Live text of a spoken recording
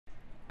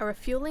a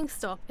refuelling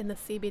stop in the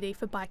CBD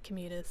for bike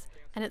commuters,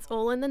 and it's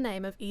all in the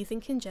name of easing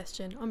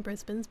congestion on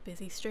Brisbane's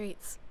busy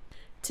streets.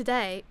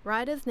 Today,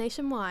 riders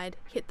nationwide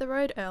hit the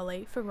road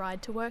early for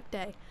Ride to Work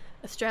Day,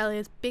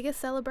 Australia's biggest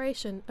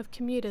celebration of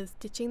commuters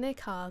ditching their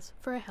cars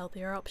for a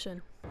healthier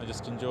option. I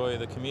just enjoy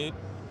the commute.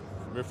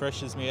 It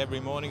refreshes me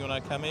every morning when I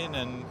come in,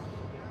 and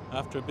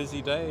after a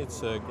busy day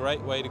it's a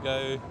great way to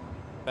go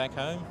back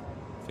home,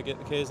 forget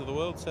the cares of the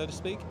world, so to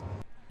speak.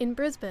 In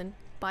Brisbane,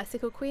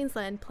 Bicycle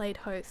Queensland played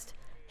host,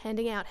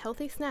 handing out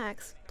healthy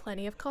snacks,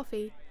 plenty of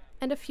coffee,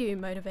 and a few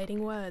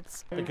motivating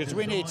words. Because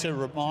we need to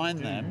remind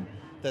them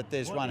that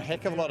there's one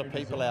heck of a lot of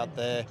people out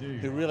there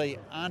who really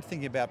aren't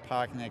thinking about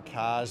parking their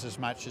cars as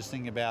much as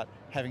thinking about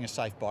having a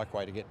safe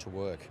bikeway to get to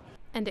work.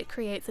 And it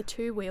creates a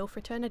two-wheel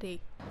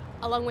fraternity.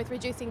 Along with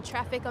reducing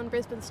traffic on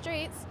Brisbane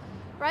streets,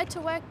 Ride to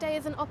Work Day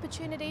is an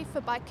opportunity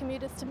for bike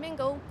commuters to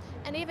mingle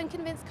and even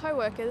convince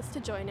co-workers to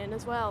join in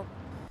as well.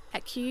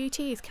 At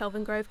QUT's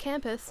Kelvin Grove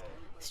campus,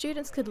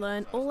 students could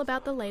learn all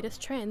about the latest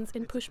trends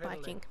in push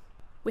biking.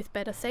 With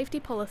better safety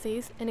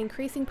policies and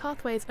increasing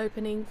pathways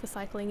opening for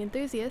cycling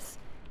enthusiasts,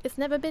 it's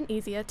never been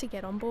easier to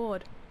get on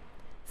board.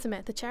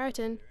 Samantha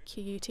Chariton,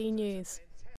 QUT News.